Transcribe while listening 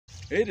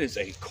It is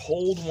a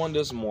cold one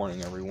this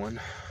morning, everyone.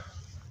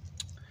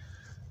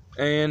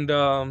 And,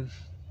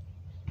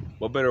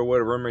 what better way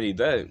to remedy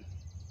that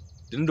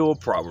than do a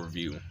prop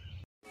review?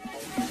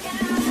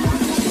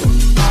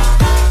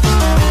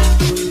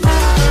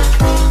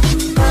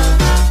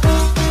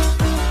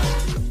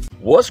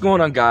 What's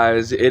going on,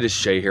 guys? It is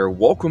Shay here.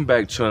 Welcome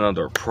back to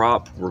another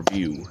prop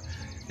review.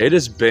 It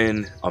has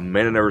been a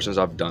minute ever since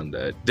I've done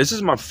that. This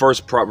is my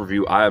first prop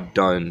review I have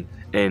done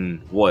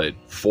in, what,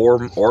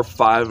 4 or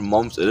 5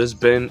 months? It has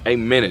been a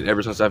minute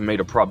ever since I've made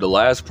a prop. The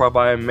last prop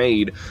I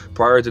made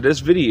prior to this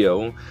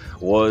video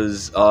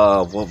was,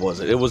 what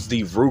was it? It was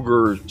the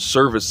Ruger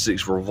Service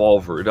 6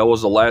 revolver. That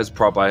was the last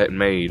prop I had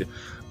made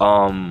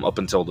up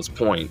until this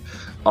point.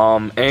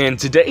 And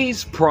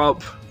today's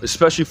prop,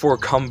 especially for a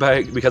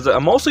comeback, because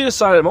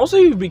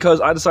mostly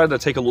because I decided to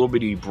take a little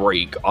bitty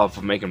break off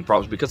of making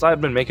props, because I had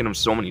been making them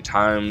so many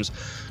times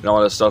and all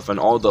that stuff, and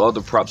all the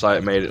other props I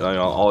had made,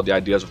 all the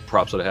ideas of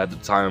props that I had at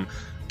the time,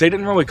 they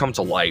didn't really come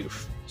to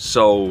life.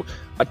 So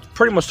I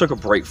pretty much took a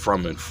break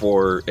from it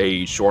for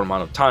a short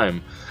amount of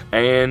time,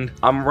 and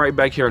I'm right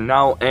back here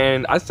now.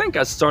 And I think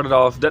I started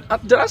off, did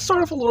I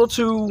start off a little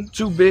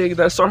too big?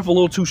 Did I start off a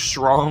little too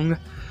strong?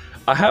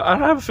 I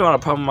have a feeling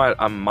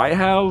I might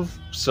have,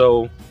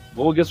 so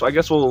I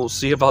guess we'll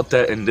see about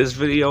that in this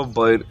video.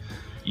 But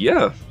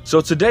yeah,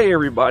 so today,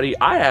 everybody,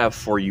 I have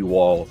for you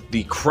all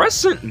the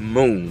Crescent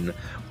Moon,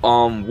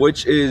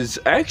 which is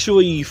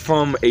actually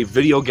from a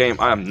video game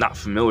I am not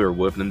familiar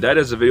with, and that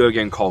is a video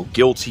game called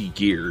Guilty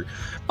Gear.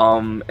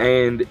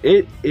 And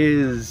it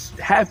is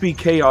Happy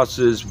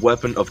Chaos's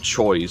weapon of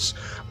choice,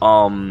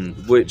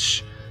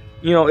 which,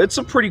 you know, it's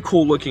a pretty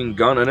cool looking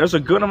gun, and there's a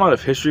good amount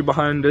of history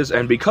behind this.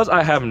 And because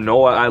I have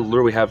no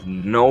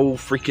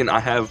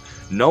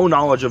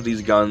knowledge of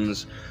these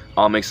guns,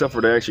 except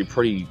for they're actually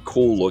pretty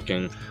cool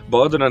looking.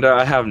 But other than that,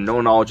 I have no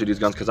knowledge of these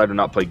guns because I do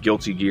not play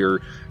Guilty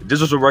Gear.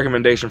 This was a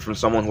recommendation from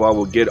someone who I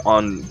will get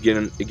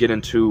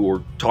into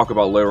or talk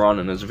about later on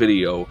in this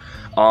video.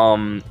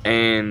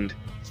 And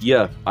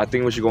yeah, I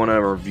think we should go on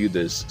and review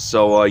this.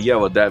 So yeah,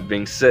 with that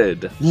being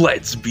said,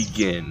 let's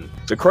begin.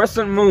 The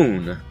Crescent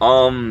Moon.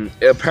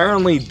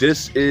 Apparently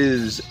this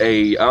is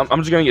a, I'm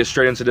just gonna get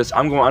straight into this.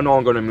 I know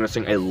I'm gonna be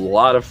missing a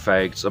lot of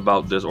facts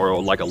about this,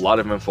 or like a lot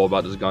of info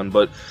about this gun,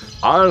 but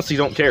I honestly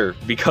don't care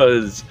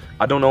because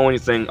I don't know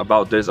anything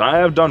about this. I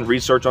have done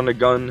research on the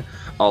gun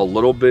a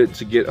little bit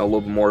to get a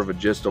little more of a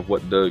gist of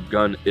what the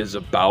gun is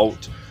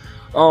about.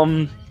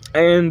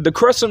 And the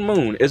Crescent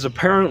Moon is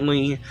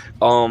apparently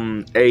a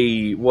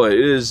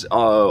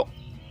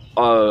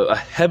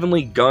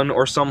heavenly gun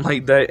or something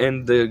like that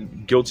in the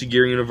Guilty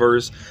Gear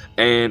universe,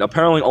 and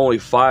apparently only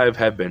 5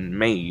 have been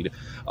made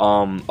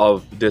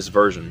of this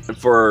version. And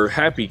for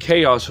Happy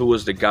Chaos, who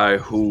is the guy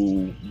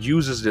who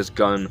uses this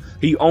gun,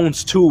 he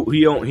owns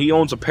he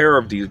owns a pair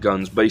of these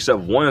guns, but he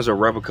said one is a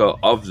replica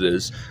of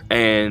this,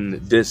 and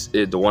this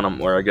is the one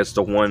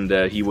the one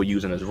that he will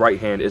use in his right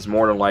hand is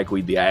more than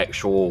likely the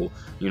actual,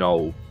 you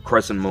know,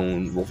 Crescent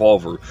Moon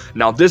revolver.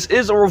 Now, this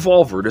is a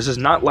revolver. This is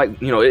not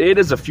like, you know, it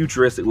is a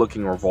futuristic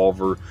looking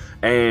revolver,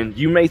 and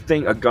you may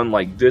think a gun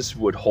like this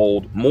would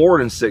hold more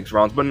than 6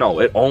 rounds, but no,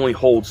 it only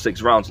holds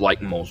 6 rounds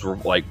like most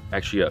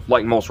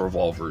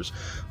revolvers.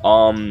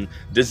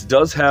 This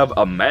does have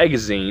a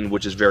magazine,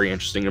 which is very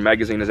interesting. The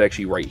magazine is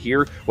actually right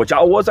here, which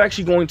I was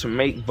actually going to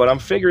make, but I'm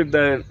figured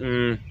that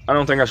I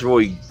don't think I should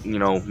really, you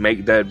know,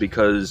 make that,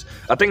 because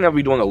I think I'll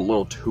be doing a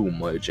little too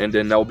much, and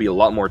then there'll be a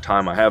lot more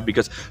time I have,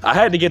 because I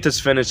had to get this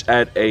finished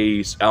at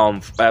a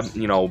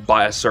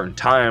by a certain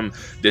time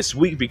this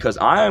week, because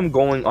I am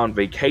going on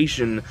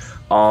vacation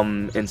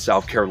in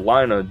South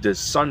Carolina this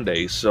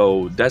Sunday.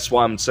 So that's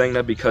why I'm saying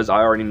that, because I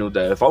already knew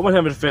that if I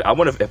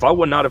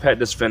would not have had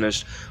this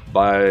finished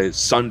by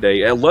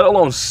Sunday, and let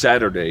alone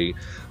Saturday,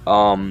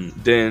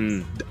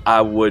 then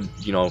I would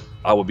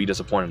be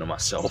disappointed in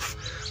myself.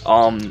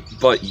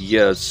 But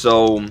yeah,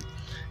 so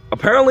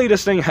apparently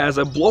this thing has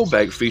a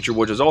blowback feature,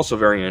 which is also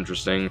very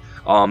interesting.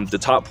 The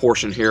top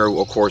portion here,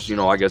 of course, you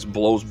know, I guess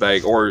blows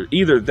back, or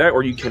either that,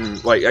 or you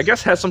can, like, I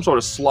guess has some sort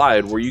of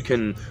slide where you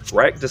can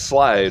rack the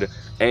slide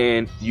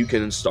and you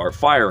can start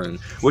firing,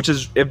 which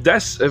is, if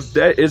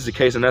that is the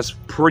case, and that's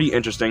pretty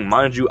interesting.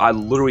 Mind you, I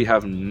literally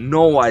have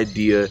no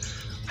idea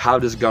how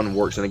this gun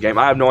works in the game.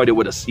 I have no idea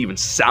what it even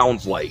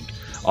sounds like,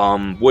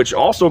 which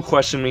also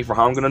questioned me for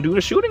how I'm gonna do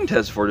the shooting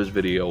test for this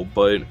video,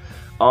 but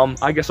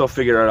I guess I'll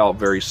figure that out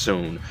very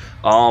soon.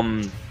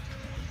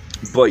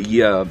 But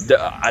yeah,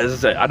 as I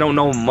said, I don't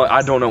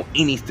know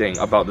anything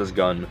about this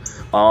gun,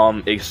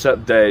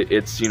 except that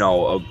it's, you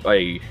know,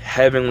 a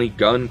heavenly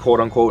gun, quote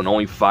unquote, and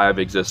only 5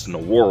 exist in the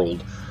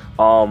world.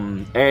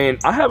 And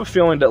I have a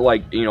feeling that,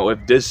 like, you know,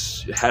 if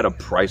this had a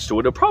price to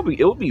it, it'd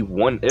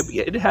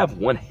have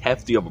one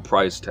hefty of a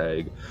price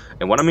tag.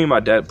 And what I mean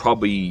by that,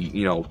 probably,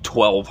 you know,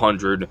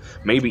 1,200,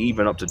 maybe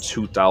even up to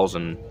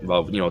 2,000, you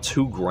know,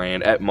 $2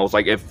 grand at most,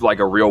 like, if like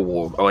a real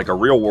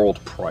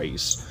world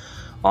price.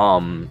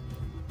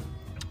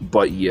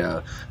 But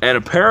yeah, and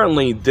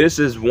apparently this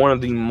is one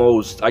of the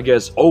most, I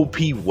guess, OP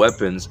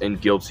weapons in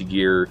Guilty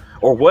Gear,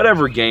 or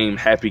whatever game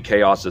Happy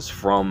Chaos is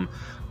from.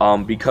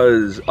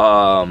 Because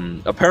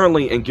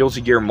apparently in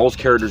Guilty Gear most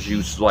characters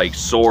use like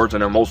swords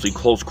and they're mostly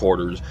close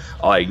quarters,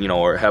 like, you know,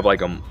 or have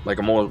like a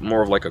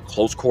more of like a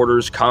close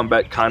quarters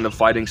combat kind of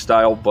fighting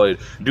style. But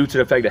due to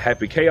the fact that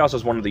Happy Chaos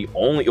is one of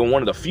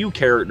the few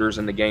characters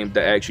in the game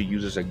that actually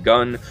uses a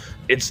gun,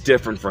 it's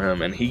different for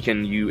him, and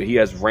he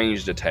has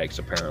ranged attacks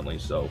apparently.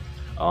 So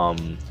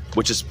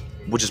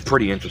which is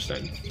pretty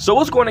interesting. So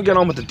let's go ahead and get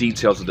on with the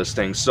details of this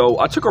thing. So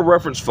I took a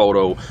reference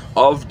photo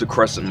of the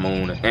Crescent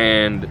Moon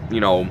and, you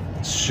know,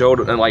 showed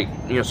it, and like,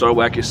 you know, so that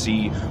I could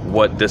see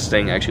what this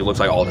thing actually looks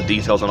like, all the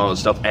details and all this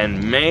stuff.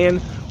 And man,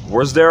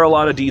 was there a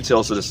lot of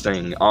details to this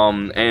thing.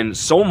 And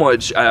so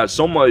much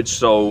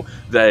so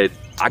that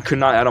I could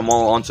not add them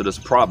all onto this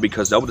prop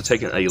because that would have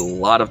taken a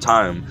lot of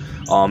time.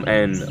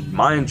 And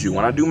mind you,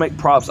 when I do make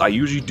props, I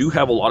usually do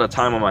have a lot of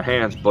time on my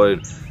hands, but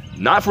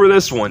not for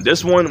this one.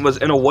 This one was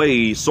in a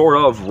way sort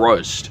of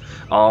rushed,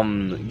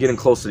 getting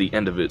close to the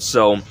end of it.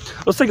 So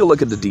let's take a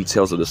look at the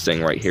details of this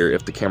thing right here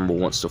if the camera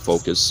wants to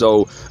focus.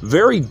 So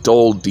very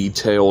dull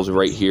details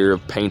right here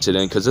painted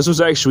in, because this was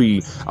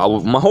actually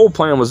my whole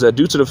plan was that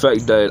due to the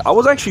fact that I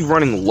was actually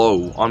running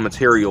low on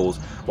materials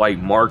like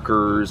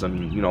markers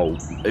and, you know,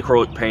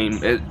 acrylic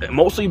paint,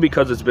 mostly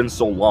because it's been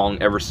so long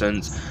ever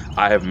since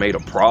I have made a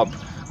prop.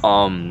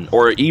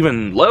 Or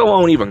even, let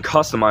alone even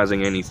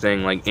customizing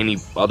anything, like any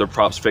other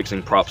props,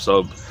 fixing props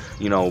up,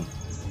 you know,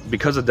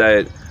 because of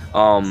that,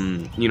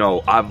 you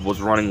know, I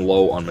was running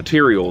low on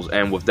materials,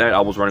 and with that,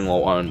 I was running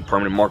low on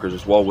permanent markers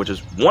as well, which is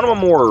one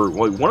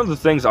of the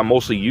things I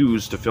mostly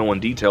use to fill in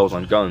details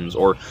on guns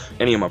or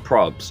any of my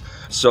props.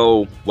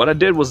 So what I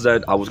did was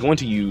that I was going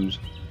to use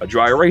a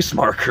dry erase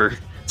marker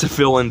to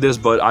fill in this,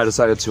 but I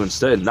decided to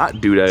instead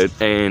not do that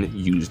and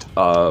used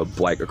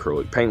black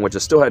acrylic paint, which I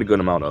still had a good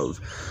amount of.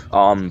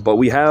 But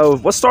we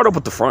have, let's start up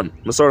with the front.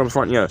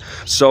 Yeah.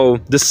 So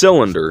the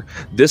cylinder,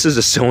 this is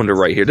a cylinder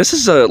right here. This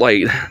is a,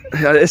 like,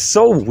 it's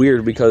so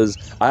weird because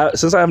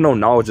since I have no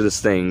knowledge of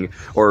this thing,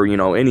 or, you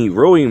know, any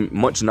really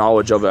much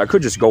knowledge of it, I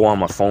could just go on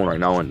my phone right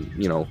now and,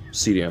 you know,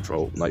 see the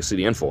info of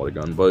the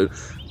gun, but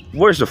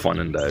where's the fun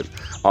in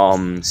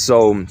that?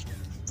 So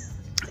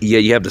yeah,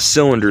 you have the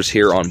cylinders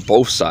here on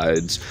both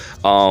sides,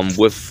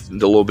 with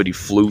the little bitty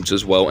flutes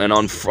as well, and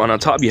on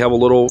top you have a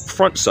little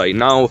front sight.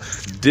 Now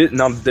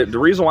the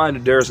reason why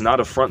there's not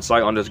a front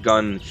sight on this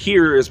gun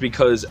here is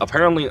because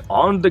apparently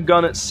on the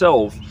gun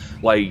itself,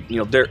 like, you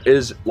know, there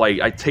is, like,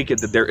 I take it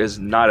that there is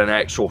not an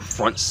actual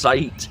front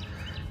sight,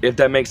 if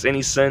that makes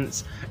any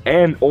sense,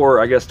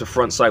 or I guess the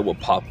front sight will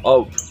pop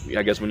up,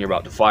 I guess, when you're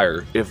about to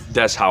fire, if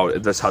that's how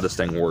this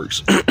thing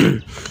works.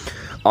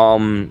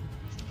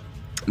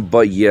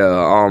 But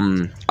yeah,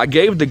 I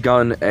gave the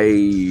gun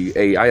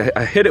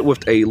I hit it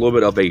with a little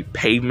bit of a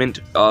pavement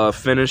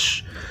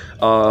finish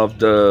of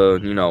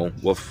the, you know,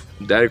 with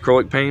that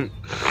acrylic paint.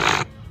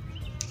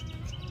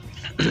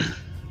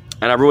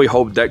 And I really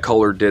hope that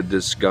color did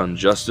this gun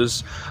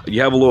justice.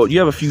 You have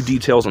a few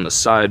details on the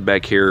side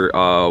back here,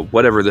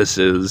 whatever this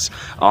is.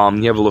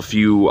 You have a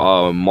few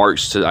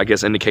marks to, I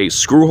guess, indicate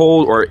screw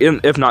hole, or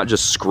if not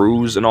just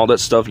screws and all that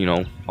stuff, you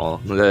know,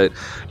 that.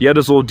 You have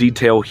this little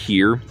detail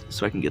here,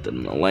 so I can get that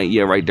in the light.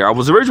 Yeah, right there. I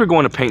was originally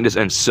going to paint this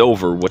in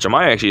silver, which I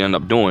might actually end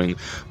up doing,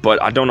 but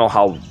I don't know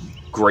how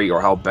great or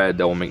how bad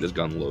that will make this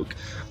gun look.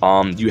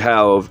 You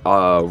have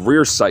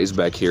rear sights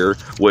back here,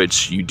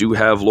 which you do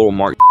have little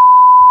marks.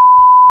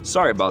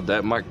 Sorry about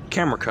that, my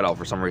camera cut out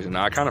for some reason.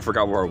 Now I kind of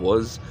forgot where I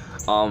was,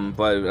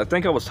 but I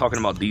think I was talking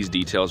about these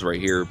details right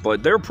here,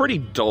 but they're pretty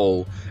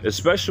dull,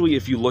 especially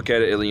if you look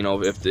at it, you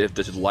know, if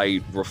the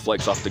light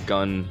reflects off the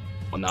gun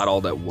not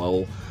all that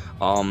well.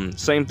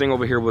 Same thing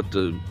over here with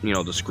the, you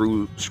know, the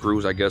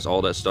screws, I guess,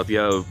 all that stuff. You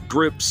have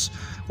grips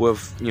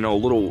with, you know,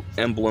 little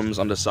emblems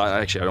on the side.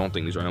 Actually, I don't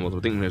think these are emblems. I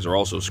think these are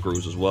also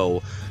screws as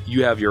well.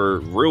 You have your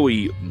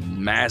really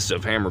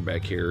massive hammer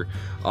back here,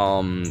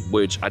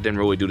 which I didn't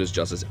really do this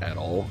justice at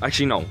all.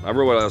 Actually, no, I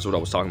realized that's what I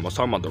was talking about. I was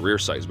talking about the rear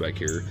sights back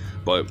here,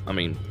 but I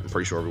mean, I'm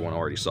pretty sure everyone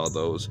already saw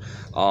those.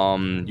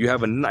 You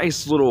have a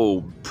nice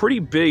little, pretty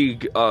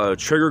big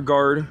trigger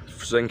guard,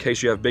 so in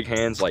case you have big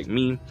hands like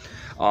me.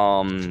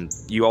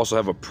 You also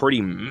have a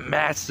pretty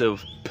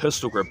massive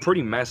pistol grip,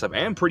 pretty massive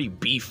and pretty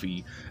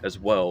beefy as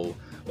well,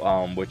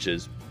 which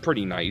is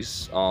pretty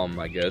nice,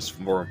 I guess,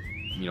 for,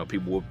 you know,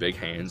 people with big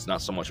hands,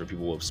 not so much for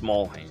people with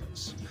small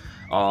hands.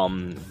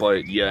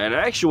 But yeah, and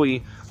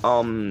actually,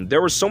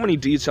 there were so many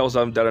details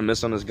that I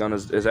missed on this gun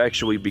is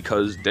actually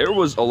because there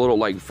was a little,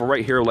 like, for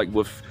right here, like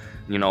with,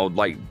 you know,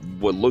 like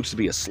what looks to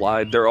be a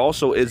slide, there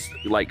also is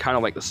like kind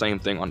of like the same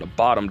thing on the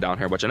bottom down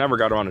here, which I never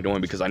got around to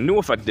doing because I knew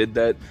if I did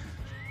that,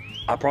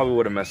 I probably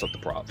would have messed up the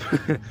prop.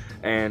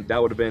 And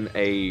that would have been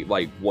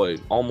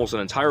almost an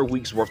entire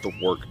week's worth of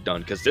work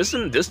done, because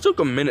this took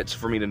a minute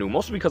for me to do,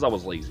 mostly because I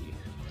was lazy,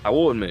 I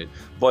will admit.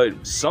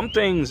 But some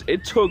things,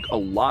 it took a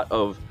lot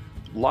of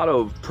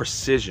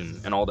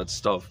precision and all that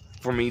stuff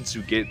for me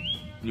to get,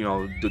 you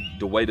know,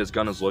 the way this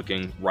gun is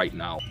looking right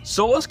now.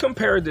 So let's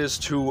compare this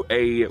to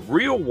a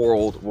real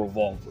world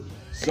revolver.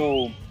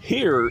 So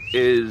here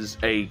is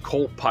a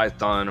Colt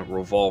Python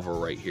revolver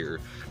right here,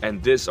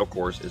 and this, of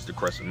course, is the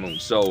Crescent Moon.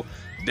 So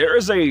there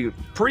is a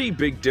pretty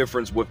big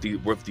difference with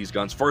these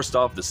guns. First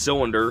off, the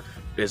cylinder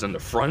is in the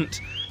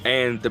front,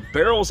 and the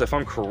barrels, if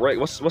I'm correct,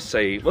 let's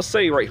say if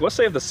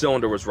the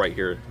cylinder was right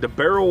here, the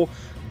barrel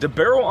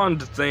on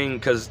the thing,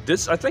 because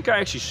this, I think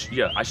I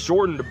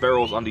shortened the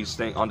barrels on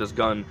this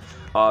gun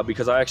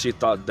because I actually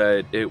thought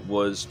that it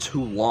was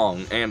too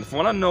long, and from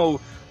what I know,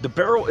 the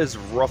barrel is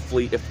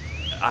roughly, if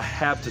I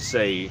have to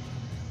say,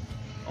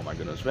 oh my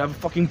goodness, we have a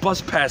fucking bus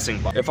passing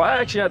by. If I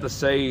actually had to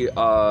say,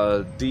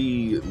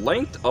 the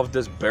length of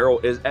this barrel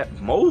is at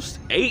most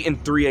 8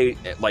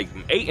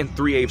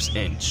 3/8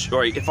 inch,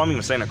 or if I'm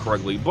even saying it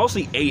correctly,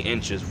 mostly 8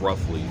 inches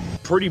roughly.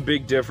 Pretty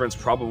big difference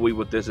probably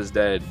with this is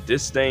that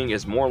this thing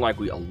is more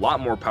likely a lot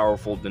more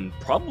powerful than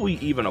probably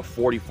even a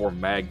 44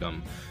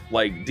 Magnum.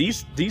 Like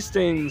these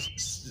things.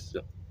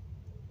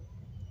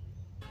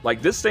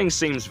 Like, this thing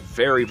seems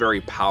very, very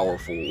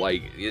powerful.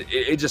 Like,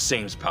 it just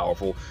seems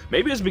powerful.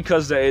 Maybe it's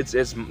because that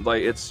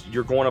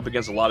you're going up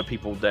against a lot of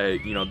people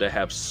that, you know, that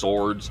have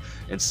swords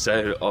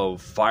instead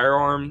of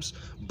firearms.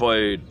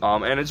 But,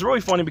 and it's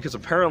really funny because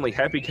apparently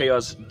Happy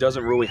Chaos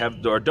doesn't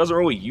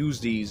really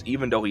use these,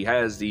 even though he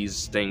has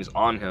these things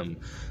on him.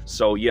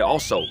 So, yeah,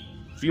 also,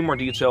 a few more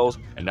details,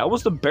 and that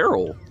was the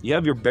barrel. You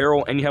have your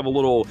barrel, and you have a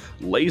little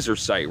laser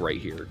sight right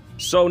here.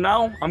 So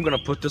now, I'm gonna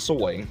put this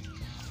away.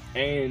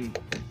 And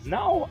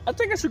now, I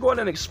think I should go ahead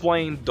and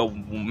explain the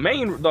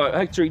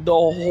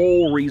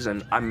whole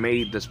reason I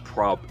made this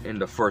prop in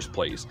the first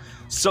place.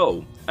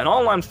 So, an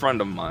online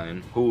friend of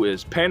mine, who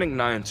is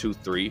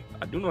Panic923,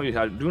 I do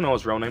know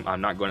his real name,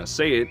 I'm not going to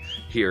say it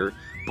here,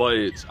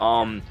 but,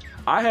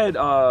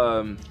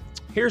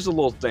 here's a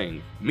little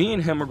thing. Me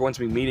and him are going to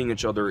be meeting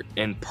each other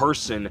in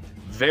person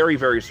very,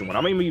 very soon. When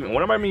I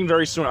mean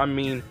very soon, I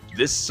mean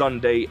this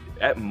Sunday,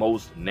 at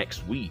most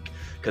next week.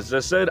 Because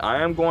as I said,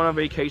 I am going on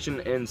vacation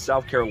in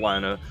South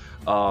Carolina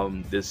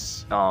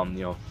this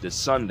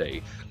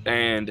Sunday.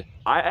 And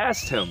I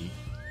asked him,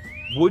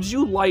 would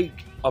you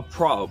like a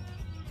prop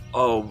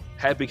of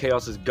Happy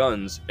Chaos's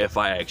guns if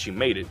I actually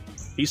made it?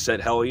 He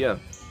said, hell yeah.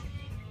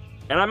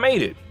 And I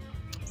made it.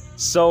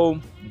 So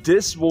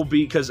this will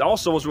be, because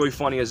also what's really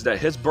funny is that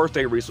his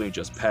birthday recently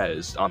just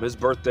passed. His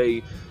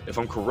birthday, if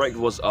I'm correct,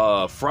 was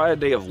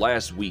Friday of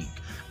last week.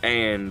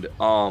 And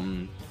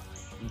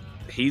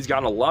he's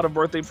gotten a lot of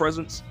birthday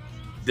presents.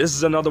 This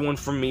is another one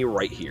from me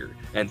right here.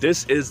 And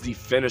this is the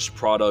finished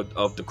product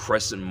of the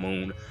Crescent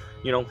Moon,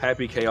 you know,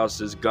 Happy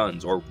Chaos's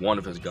guns, or one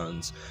of his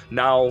guns.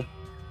 Now,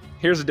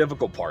 here's the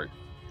difficult part.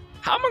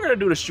 How am I going to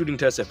do the shooting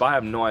test if I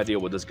have no idea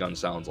what this gun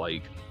sounds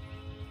like?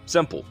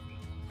 Simple.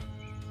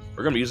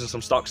 We're going to be using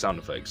some stock sound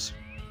effects.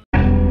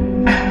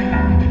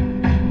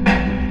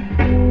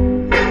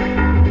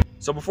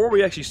 So before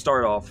we actually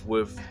start off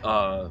with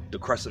the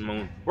Crescent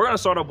Moon, we're going to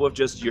start off with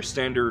just your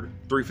standard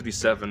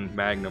 357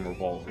 Magnum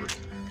revolver.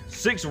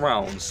 6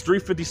 rounds,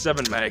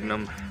 357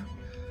 Magnum,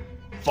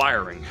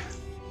 firing.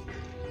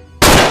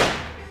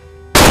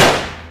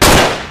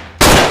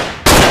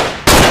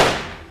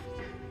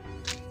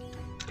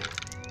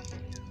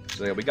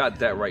 So yeah, we got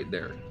that right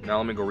there. Now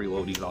let me go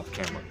reload these off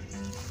camera.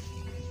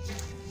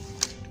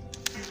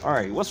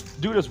 Alright, let's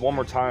do this one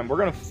more time. We're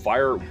going to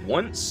fire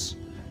once.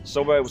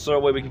 So that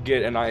way we can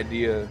get an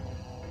idea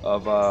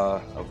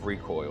of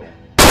recoil.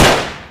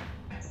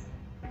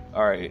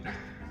 Alright,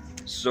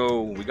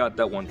 so we got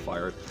that one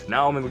fired.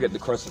 Now I'm gonna get the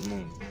Crescent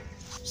Moon.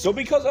 So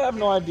because I have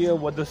no idea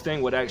what this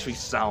thing would actually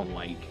sound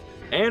like,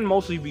 and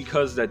mostly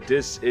because that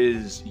this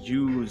is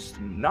used,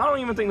 I don't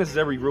even think this is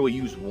ever really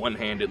used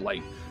one-handed,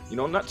 like, you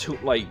know, not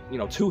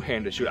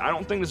two-handed shoot. I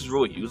don't think this is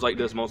really used like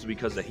this, mostly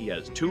because that he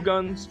has 2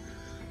 guns.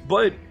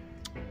 But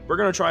we're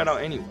gonna try it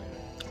out anyway.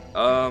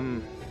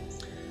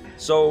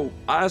 So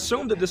I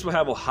assume that this will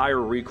have a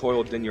higher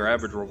recoil than your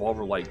average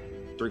revolver, like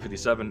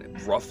 357,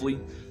 roughly.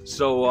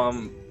 So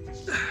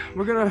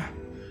we're gonna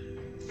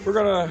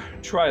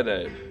try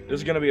that. This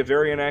is gonna be a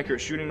very inaccurate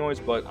shooting noise,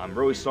 but I'm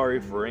really sorry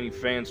for any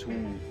fans who,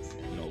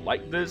 you know,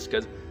 like this,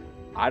 because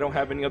I don't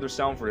have any other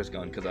sound for this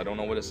gun because I don't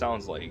know what it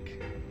sounds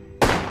like.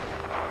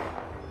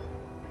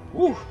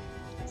 Woo!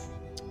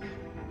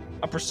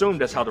 I presume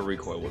that's how the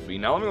recoil would be.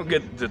 Now let me go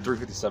get the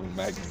 357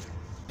 Magnum.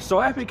 So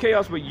Happy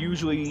Chaos would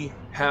usually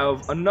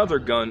have another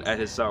gun at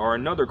his side, or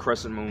another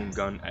Crescent Moon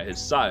gun at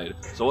his side.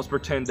 So let's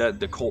pretend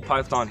that the Colt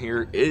Python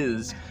here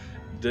is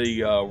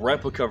the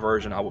replica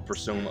version, I would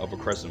presume, of a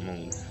Crescent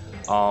Moon.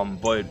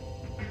 But,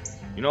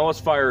 you know, let's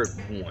fire it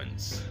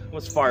once.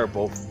 Let's fire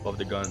both of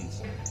the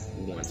guns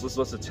once.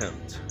 Let's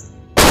attempt.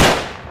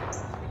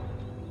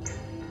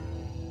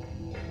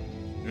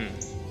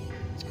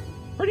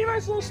 Pretty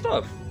nice little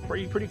stuff.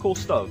 Pretty cool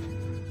stuff.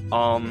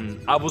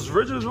 It was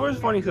really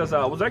funny because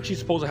I was actually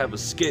supposed to have a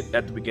skit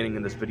at the beginning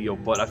of this video,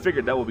 but I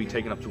figured that would be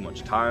taking up too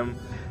much time.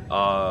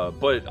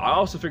 But I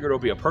also figured it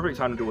would be a perfect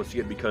time to do a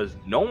skit because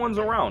no one's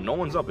around, no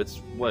one's up. It's,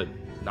 what,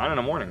 9 in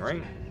the morning,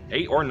 right?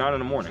 8 or 9 in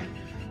the morning.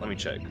 Let me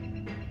check.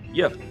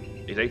 Yeah,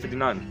 it's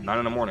 8:59, 9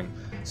 in the morning.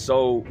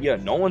 So yeah,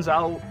 no one's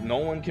out, no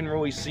one can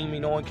really see me,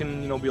 no one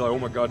can, you know, be like, oh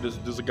my god,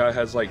 this guy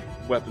has like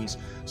weapons.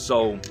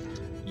 So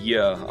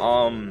yeah,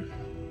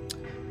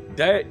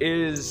 that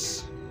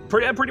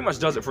pretty much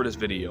does it for this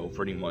video,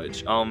 pretty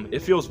much. It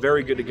feels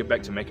very good to get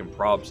back to making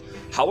props.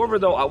 However,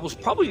 though, I was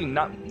probably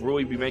not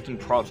really be making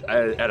props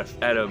at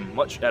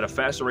a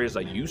faster rate as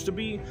I used to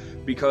be,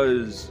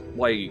 because,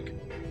 like,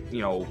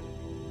 you know,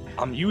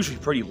 I'm usually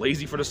pretty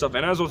lazy for this stuff.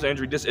 And as I was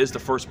Andrew, this is the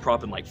first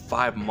prop in like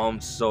 5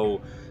 months,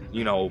 so,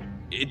 you know,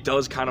 it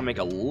does kind of make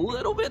a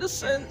little bit of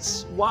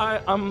sense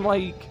why I'm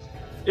like,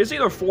 it's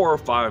either 4 or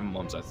 5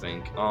 months, I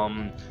think.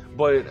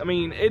 But I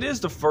mean, it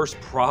is the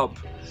first prop,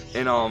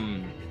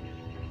 and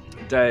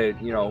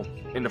that, you know,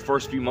 in the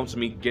first few months of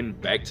me getting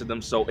back to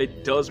them, so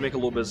it does make a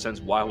little bit of sense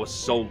why I was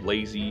so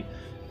lazy.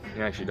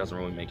 It actually doesn't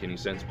really make any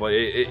sense, but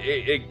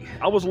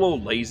I was a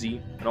little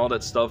lazy and all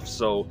that stuff,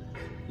 so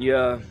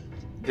yeah,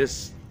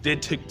 this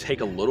did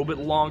take a little bit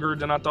longer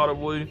than I thought it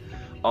would.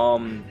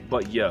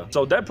 But yeah,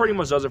 so that pretty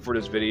much does it for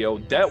this video.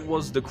 That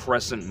was the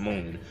Crescent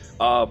Moon.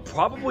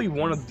 Probably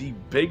one of the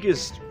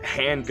biggest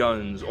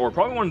handguns, or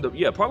probably one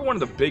of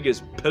the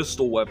biggest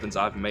pistol weapons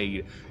I've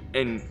made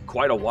in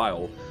quite a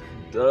while.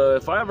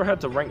 If I ever had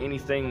to rank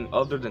anything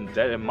other than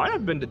that, it might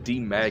have been the D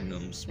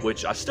Magnums,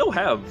 which I still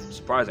have,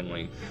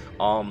 surprisingly.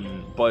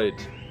 But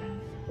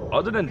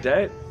other than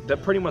that,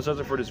 that pretty much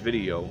does it for this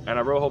video. And I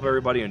really hope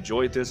everybody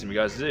enjoyed this, and if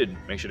you guys did,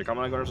 make sure to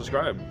comment, like, and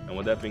subscribe. And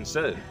with that being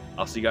said,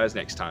 I'll see you guys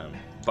next time.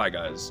 Bye,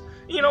 guys.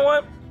 You know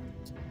what?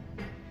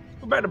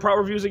 We're back to prop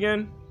reviews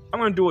again. I'm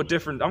gonna do it a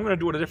different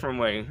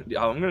way.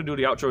 I'm gonna do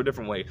the outro a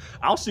different way.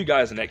 I'll see you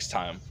guys next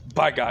time.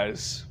 Bye,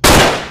 guys.